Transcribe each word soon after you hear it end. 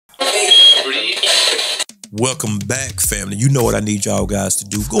Welcome back, family. You know what I need y'all guys to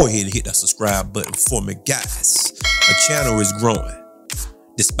do. Go ahead and hit that subscribe button for me, guys. My channel is growing.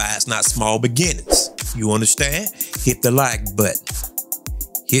 Despise not small beginnings. You understand? Hit the like button.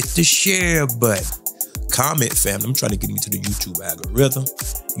 Hit the share button. Comment, family. I'm trying to get into the YouTube algorithm.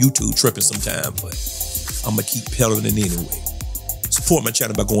 YouTube tripping sometime, but I'm going to keep peddling it anyway. Support my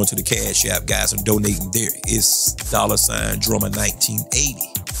channel by going to the Cash App, guys, and donating there. It's $Drummer1980.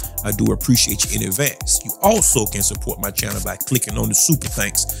 I do appreciate you in advance. You also can support my channel by clicking on the super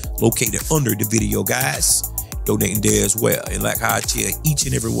thanks located under the video, guys. Donating there as well. And like how I tell each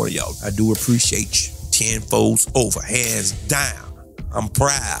and every one of y'all, I do appreciate you tenfold over, hands down. I'm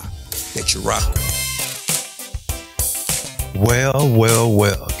proud that you're rocking.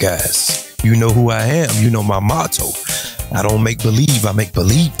 Well, guys. You know who I am. You know my motto. I don't make believe, I make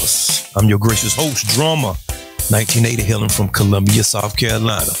believers. I'm your gracious host, Drummer 1980, hailing from Columbia, South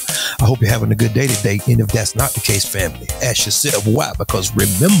Carolina. I hope you're having a good day today. And if that's not the case, family, ask yourself why. Because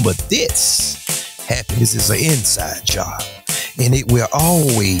remember this, happiness is an inside job. And it will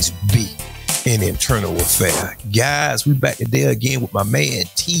always be an internal affair. Guys, we back today again with my man,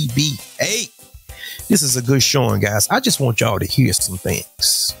 TB8. This is a good showing, guys. I just want y'all to hear some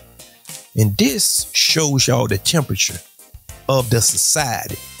things. And this shows y'all the temperature of the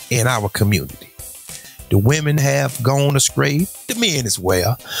society in our community. The women have gone astray, the men as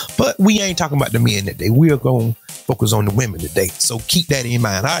well, but we ain't talking about the men today. We are going to focus on the women today. So keep that in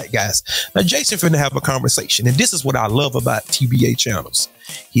mind. All right, guys. Now, Jason finna have a conversation, and this is what I love about TBA channels.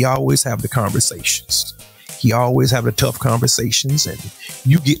 He always have the conversations. He always have the tough conversations, and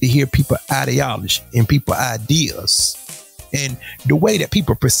you get to hear people ideology and people ideas and the way that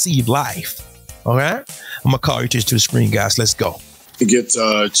people perceive life. All right? I'm going to call you to the screen, guys. Let's go. To get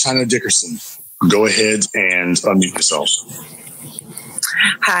China Dickerson. Go ahead and unmute yourself.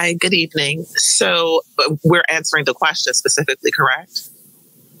 Hi, good evening. So we're answering the question specifically, correct?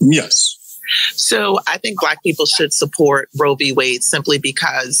 Yes. So I think Black people should support Roe v. Wade simply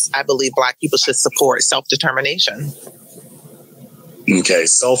because I believe Black people should support self-determination. Okay,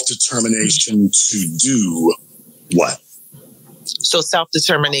 self-determination to do what? So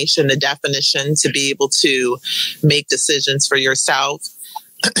self-determination, the definition, to be able to make decisions for yourself,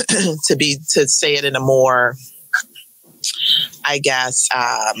 to say it in a more, I guess,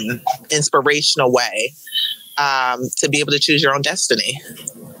 inspirational way, to be able to choose your own destiny.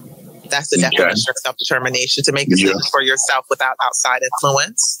 That's the definition of self-determination, to make decisions for yourself without outside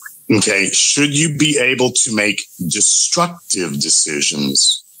influence. Okay. Should you be able to make destructive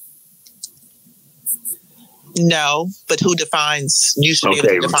decisions? No, but who defines? You should be able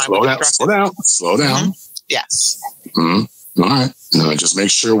to define. Slow down. Mm-hmm. Yes. Mm-hmm. All right. No, just make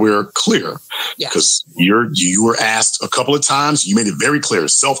sure we're clear. Because you were asked a couple of times. You made it very clear.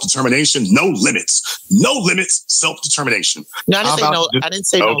 Self-determination, no limits. No limits, self-determination. No, I didn't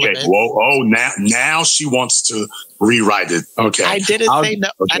say no limits. Whoa, now she wants to rewrite it. Okay. I didn't say no.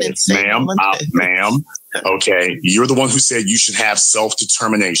 Okay. I didn't say ma'am, ma'am. Okay. You're the one who said you should have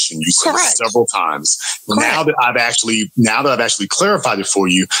self-determination. You said it several times. Correct. Now that I've actually clarified it for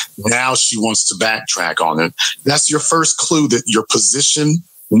you, now she wants to backtrack on it. That's your first clue that your position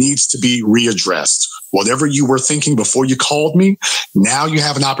needs to be readdressed. Whatever you were thinking before you called me, now you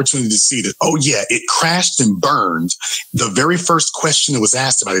have an opportunity to see that, oh yeah, it crashed and burned. The very first question that was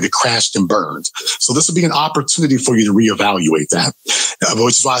asked about it, it crashed and burned. So this would be an opportunity for you to reevaluate that,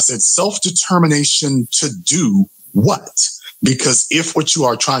 which is why I said self-determination to do what? Because if what you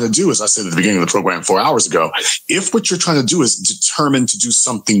are trying to do, as I said at the beginning of the program 4 hours ago, if what you're trying to do is determine to do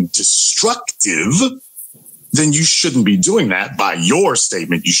something destructive, then you shouldn't be doing that. By your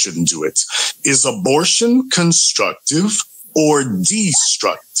statement, you shouldn't do it. Is abortion constructive or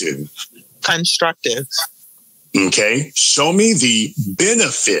destructive? Constructive. Okay. Show me the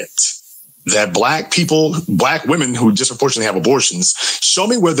benefit that Black women who disproportionately have abortions, show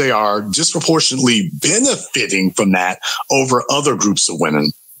me where they are disproportionately benefiting from that over other groups of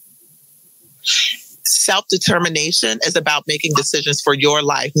women. Self-determination is about making decisions for your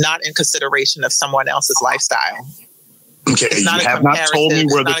life, not in consideration of someone else's lifestyle. Okay, you have not told me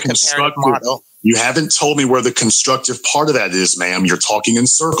where the constructive model. You haven't told me where the constructive part of that is, ma'am. You're talking in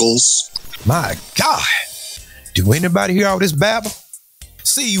circles. My God, do anybody hear all this babble?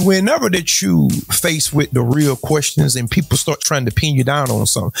 See, whenever that you face with the real questions and people start trying to pin you down on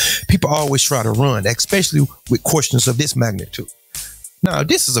something, people always try to run, especially with questions of this magnitude. Now,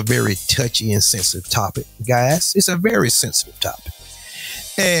 this is a very touchy and sensitive topic, guys. It's a very sensitive topic.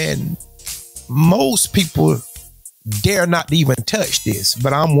 And most people dare not to even touch this,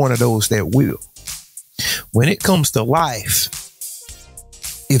 but I'm one of those that will. When it comes to life,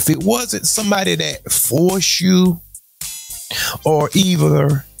 if it wasn't somebody that forced you, or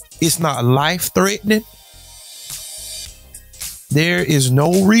either it's not life-threatening, there is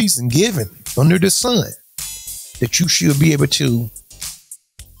no reason given under the sun that you should be able to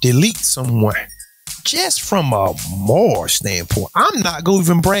delete someone. Just from a moral standpoint, I'm not going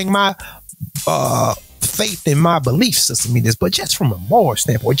to even bring my faith in my belief system in this, but just from a moral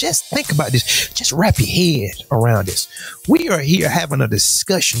standpoint, just think about this. Just wrap your head around this. We are here having a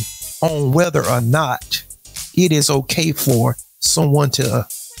discussion on whether or not it is okay for someone to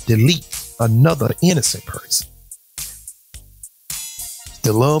delete another innocent person.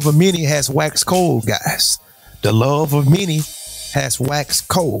 The love of many has waxed cold, guys. The love of many has waxed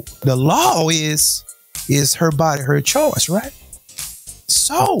cold. The law is her body, her choice, right?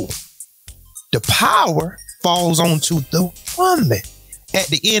 So the power falls onto the woman. At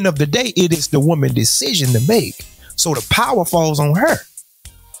the end of the day, it is the woman's decision to make. So the power falls on her.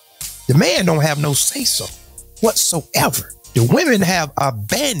 The man don't have no say-so whatsoever. The women have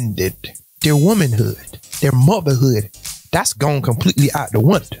abandoned their womanhood, their motherhood. That's gone completely out the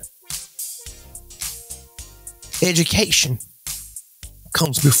window. Education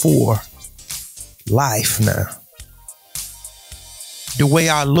comes before life now. The way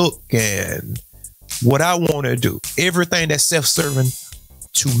I look and what I want to do, everything that's self-serving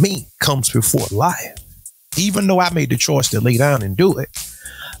to me comes before life. Even though I made the choice to lay down and do it,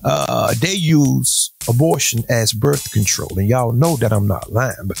 they use abortion as birth control. And y'all know that I'm not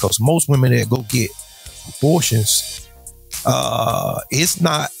lying, because most women that go get abortions, it's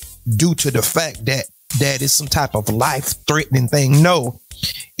not due to the fact that it's some type of life-threatening thing. No,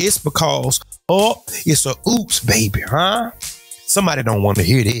 it's because, it's a oops, baby, huh? Somebody don't want to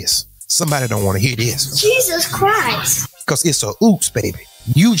hear this. Somebody don't want to hear this. Jesus Christ. Because it's a oops, baby.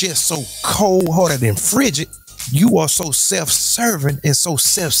 You just so cold-hearted and frigid. You are so self-serving and so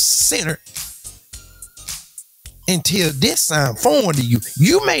self-centered until this sound foreign to you.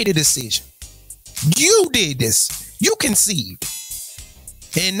 You made a decision. You did this. You conceived.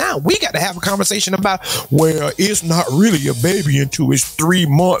 And now we got to have a conversation about, well, it's not really a baby until it's 3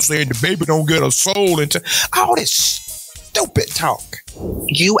 months and the baby don't get a soul until all this stupid talk.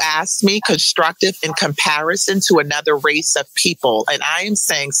 You asked me constructive in comparison to another race of people. And I am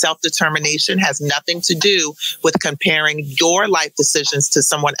saying self-determination has nothing to do with comparing your life decisions to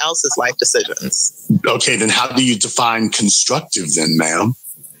someone else's life decisions. Okay, then how do you define constructive then, ma'am?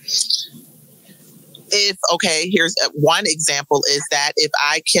 Here's one example is that if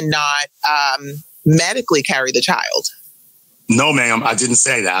I cannot medically carry the child. No, ma'am, I didn't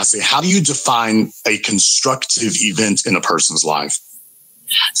say that. I said, how do you define a constructive event in a person's life?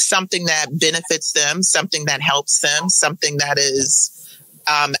 Something that benefits them, something that helps them, something that is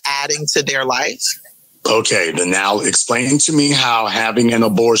adding to their life. Okay, then now explain to me how having an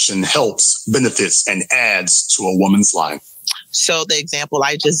abortion helps, benefits, and adds to a woman's life. So the example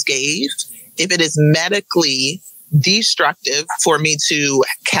I just gave, if it is medically destructive for me to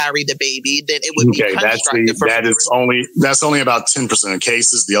carry the baby, then it would be constructive for me. That's only about 10% of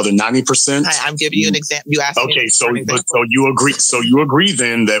cases. The other 90%. I'm giving you an example. You asked me. Okay, so you agree. So you agree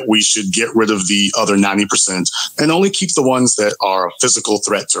then that we should get rid of the other 90% and only keep the ones that are a physical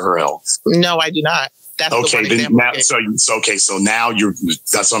threat to her health. No, I do not. That's okay, then now, so now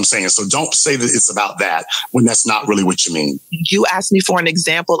that's what I'm saying. So don't say that it's about that when that's not really what you mean. You asked me for an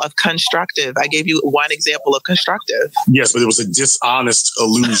example of constructive. I gave you one example of constructive. Yes, but it was a dishonest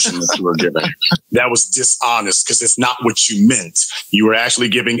illusion that you were giving. That was dishonest because it's not what you meant. You were actually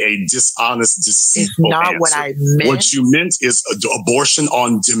giving a dishonest, deceitful It's not answer. what I meant. What you meant is abortion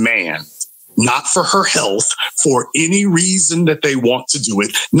on demand. Not for her health, for any reason that they want to do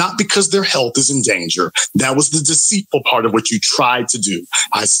it, not because their health is in danger. That was the deceitful part of what you tried to do.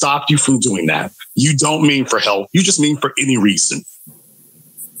 I stopped you from doing that. You don't mean for health. You just mean for any reason.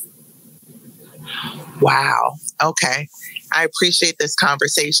 Wow. Okay. I appreciate this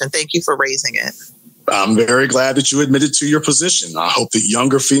conversation. Thank you for raising it. I'm very glad that you admitted to your position. I hope that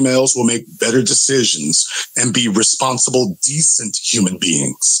younger females will make better decisions and be responsible, decent human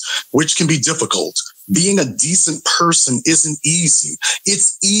beings, which can be difficult. Being a decent person isn't easy.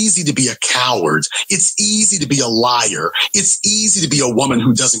 It's easy to be a coward. It's easy to be a liar. It's easy to be a woman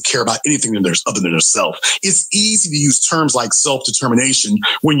who doesn't care about anything other than herself. It's easy to use terms like self-determination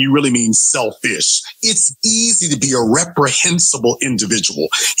when you really mean selfish. It's easy to be a reprehensible individual.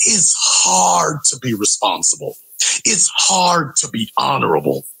 It's hard to be responsible. It's hard to be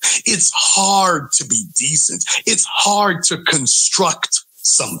honorable. It's hard to be decent. It's hard to construct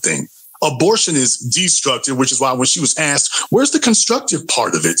something. Abortion is destructive, which is why when she was asked, where's the constructive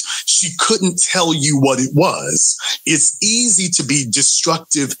part of it? She couldn't tell you what it was. It's easy to be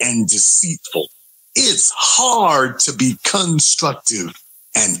destructive and deceitful. It's hard to be constructive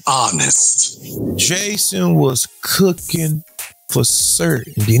and honest. Jason was cooking for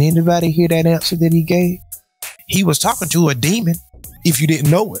certain. Did anybody hear that answer that he gave? He was talking to a demon, if you didn't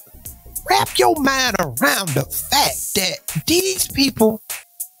know it. Wrap your mind around the fact that these people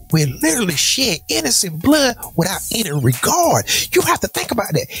will literally shed innocent blood without any regard. You have to think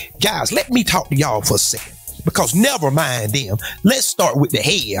about that. Guys, let me talk to y'all for a second. Because never mind them. Let's start with the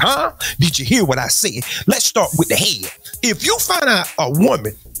head, huh? Did you hear what I said? Let's start with the head. If you find out a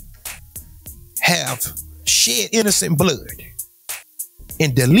woman have shed innocent blood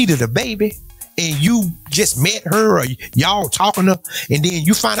and deleted a baby, and you just met her or y'all talking to her, and then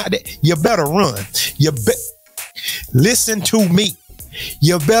you find out that, you better run. Listen to me.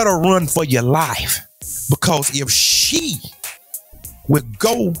 You better run for your life, because if she would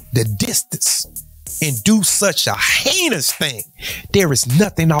go the distance and do such a heinous thing, there is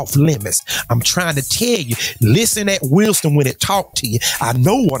nothing off limits. I'm trying to tell you, listen at wisdom when it talk to you. I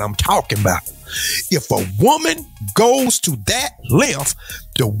know what I'm talking about. If a woman goes to that length,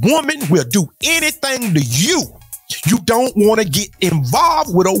 the woman will do anything to you. You don't want to get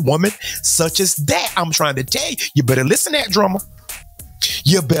involved with a woman such as that. I'm trying to tell you, you better listen at drummer.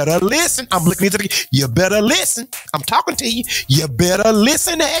 You better listen. I'm looking into the, you better listen. I'm talking to you. You better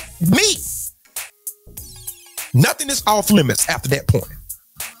listen at me. Nothing is off limits after that point.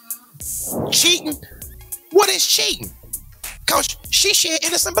 Cheating? What is cheating? Because she shed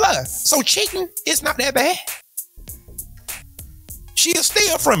innocent blood. So cheating is not that bad. She'll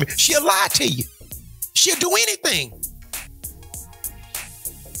steal from you. She'll lie to you. She'll do anything.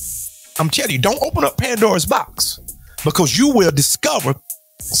 I'm telling you, don't open up Pandora's box, because you will discover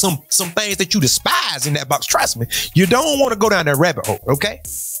some things that you despise in that box. Trust me. You don't want to go down that rabbit hole, okay?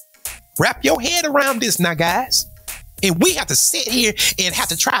 Wrap your head around this now, guys. And we have to sit here and have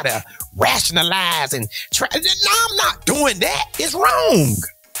to try to rationalize and try. No, I'm not doing that. It's wrong.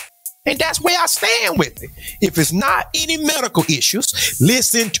 And that's where I stand with it. If it's not any medical issues,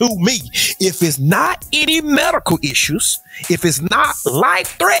 listen to me. If it's not any medical issues, if it's not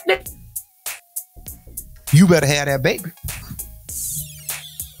life-threatening, you better have that baby.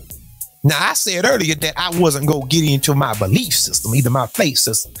 Now, I said earlier that I wasn't going to get into my belief system, either my faith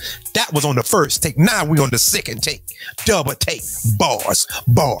system. That was on the first take. Now we're on the second take. Double take. Bars.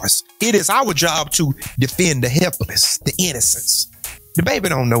 Bars. It is our job to defend the helpless, the innocents. The baby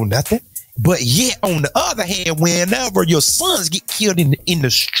don't know nothing. But yet, on the other hand, whenever your sons get killed in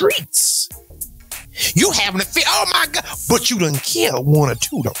the streets, you having to feel, oh my God, but you done killed one or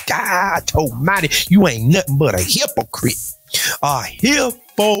two though. God almighty, you ain't nothing but a hypocrite. A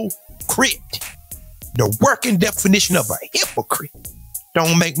hypocrite. The working definition of a hypocrite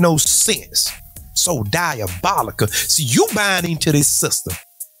don't make no sense. So diabolical. See, you buying into this system.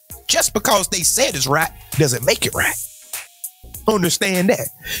 Just because they said it's right doesn't make it right. Understand that.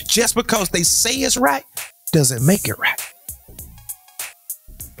 Just because they say it's right doesn't make it right.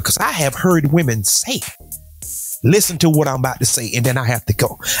 Because I have heard women say, listen to what I'm about to say, and then I have to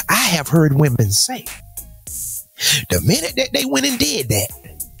go. I have heard women say, the minute that they went and did that,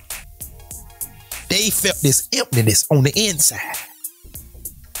 they felt this emptiness on the inside.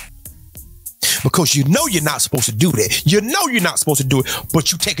 Because you know you're not supposed to do that. You know you're not supposed to do it,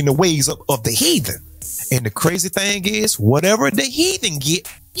 but you're taking the ways of the heathen. And the crazy thing is, whatever the heathen get,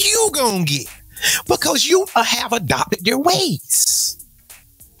 you gonna get. Because you have adopted their ways.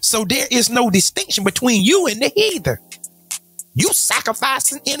 So there is no distinction between you and the heathen. You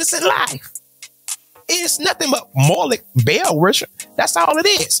sacrificing innocent life. It's nothing but Moloch Baal worship. That's all it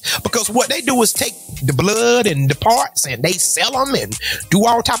is. Because what they do is take the blood and the parts and they sell them and do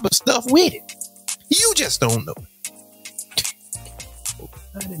all type of stuff with it. You just don't know.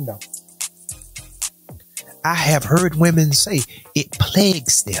 I didn't know. I have heard women say it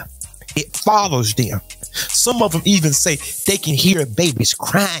plagues them. It follows them. Some of them even say they can hear babies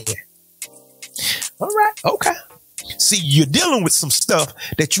crying. All right, okay. See, you're dealing with some stuff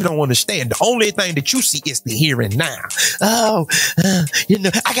that you don't understand. The only thing that you see is the here and now. Oh,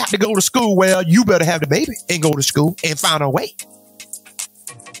 I got to go to school. Well, you better have the baby and go to school and find a way.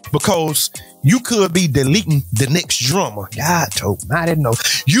 Because you could be deleting the next drummer. God told me, I didn't know.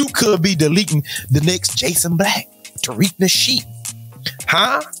 You could be deleting the next Jason Black, Tariq Nasheed,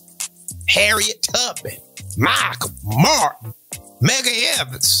 huh? Harriet Tubman, Michael, Martin, Megha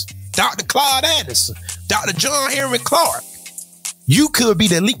Evans, Dr. Claude Anderson, Dr. John Henry Clark. You could be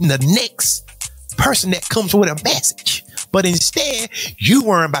deleting the next person that comes with a message. But instead, you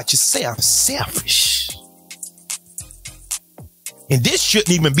worrying about yourself. Selfish. And this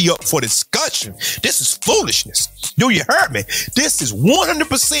shouldn't even be up for discussion. This is foolishness. Do you hear me? This is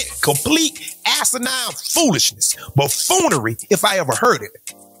 100% complete asinine foolishness. Buffoonery, if I ever heard it.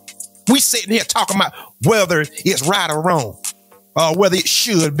 We sitting here talking about whether it's right or wrong, or whether it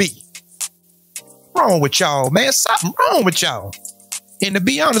should be. Wrong with y'all, man. Something wrong with y'all. And to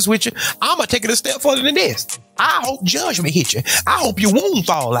be honest with you, I'm going to take it a step further than this. I hope judgment hit you. I hope your wound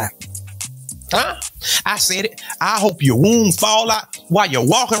fall out. Huh? I said it. I hope your wound fall out while you're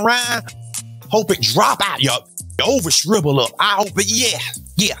walking around. Hope it drop out. Your over shrivel up. I hope it,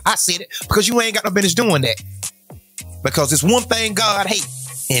 yeah, I said it. Because you ain't got no business doing that. Because it's one thing God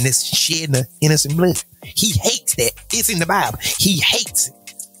hates, and it's shedding the innocent blood. He hates that. It's in the Bible. He hates it.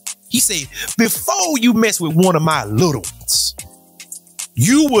 He said, before you mess with one of my little ones,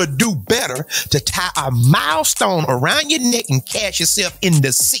 you would do better to tie a milestone around your neck and cast yourself in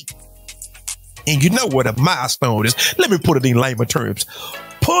the sea. And you know what a milestone is. Let me put it in layman terms.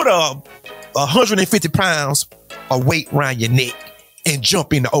 Put 150 pounds of weight around your neck and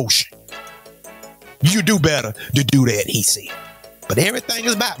jump in the ocean. You do better to do that, he said. But everything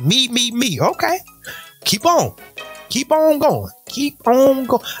is about me, me, me. Okay. Keep on. Keep on going. Keep on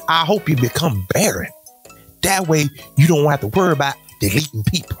going. I hope you become barren. That way you don't have to worry about deleting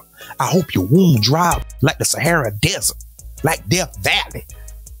people. I hope your wound dry up like the Sahara Desert, like Death Valley.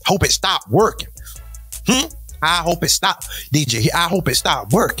 Hope it stopped working. I hope it stopped. Did you hear? I hope it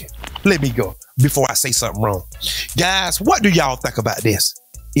stopped working. Let me go before I say something wrong. Guys, what do y'all think about this?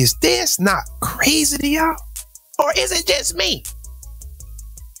 Is this not crazy to y'all? Or is it just me?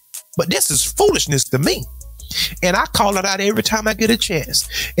 But this is foolishness to me. And I call it out every time I get a chance.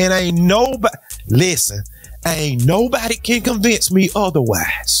 And ain't nobody, listen, ain't nobody can convince me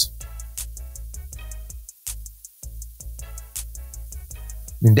otherwise.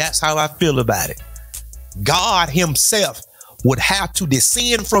 And that's how I feel about it. God himself would have to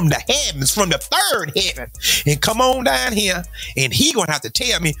descend from the heavens, from the third heaven, and come on down here, and he gonna have to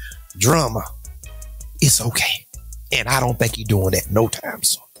tell me, drummer, it's okay. And I don't think he's doing that no time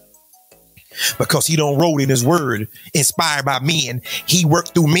soon. Because he don't wrote in his word, inspired by men. He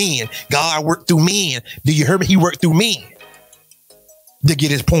worked through men. God worked through men. Do you hear me? He worked through men to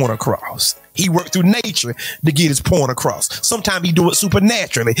get his point across. He worked through nature to get his point across. Sometimes he do it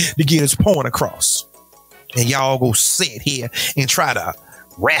supernaturally to get his point across. And y'all go sit here and try to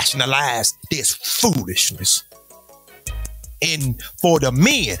rationalize this foolishness. And for the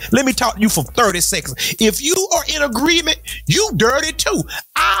men, let me talk to you for 30 seconds. If you are in agreement, you dirty too.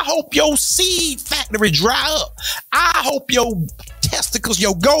 I hope your seed factory dry up. I hope your testicles,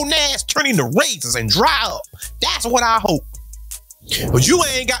 your gonads turn into razors and dry up. That's what I hope. But you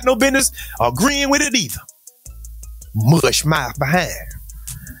ain't got no business agreeing with it either. Mush mouth behind.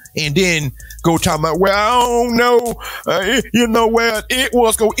 And then go talking about, well, I don't know, you know, well, it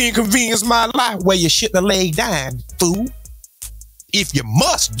was going to inconvenience my life. Well, you shouldn't have laid down, fool. If you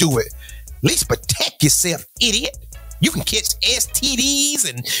must do it, at least protect yourself, idiot. You can catch STDs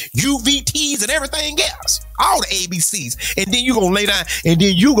and UVTs and everything else. All the ABCs. And then you're going to lay down and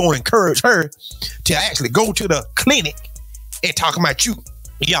then you're going to encourage her to actually go to the clinic and talk about you.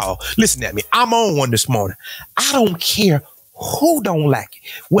 Y'all, listen at me. I'm on one this morning. I don't care who don't like it.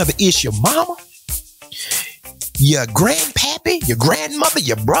 Whether it's your mama, your grandpappy, your grandmother,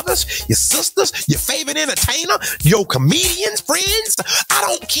 your brothers, your sisters, your favorite entertainer, your comedians, friends. I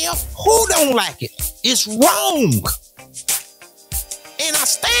don't care who don't like it. It's wrong. And I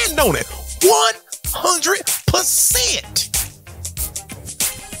stand on it 100%.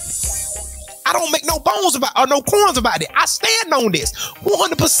 I don't make no bones about or no corns about it. I stand on this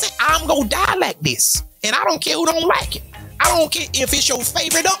 100%. I'm gonna die like this. And I don't care who don't like it. I don't care if it's your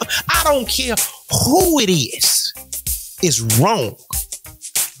favorite. I don't care who it is. It's wrong.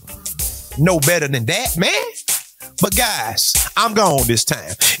 No better than that, man. But guys, I'm gone this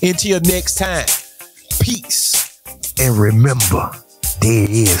time. Until next time, peace. And remember, there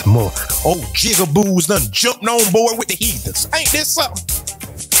is more. Oh, Jigaboos done jumped on board with the heathens. Ain't this something?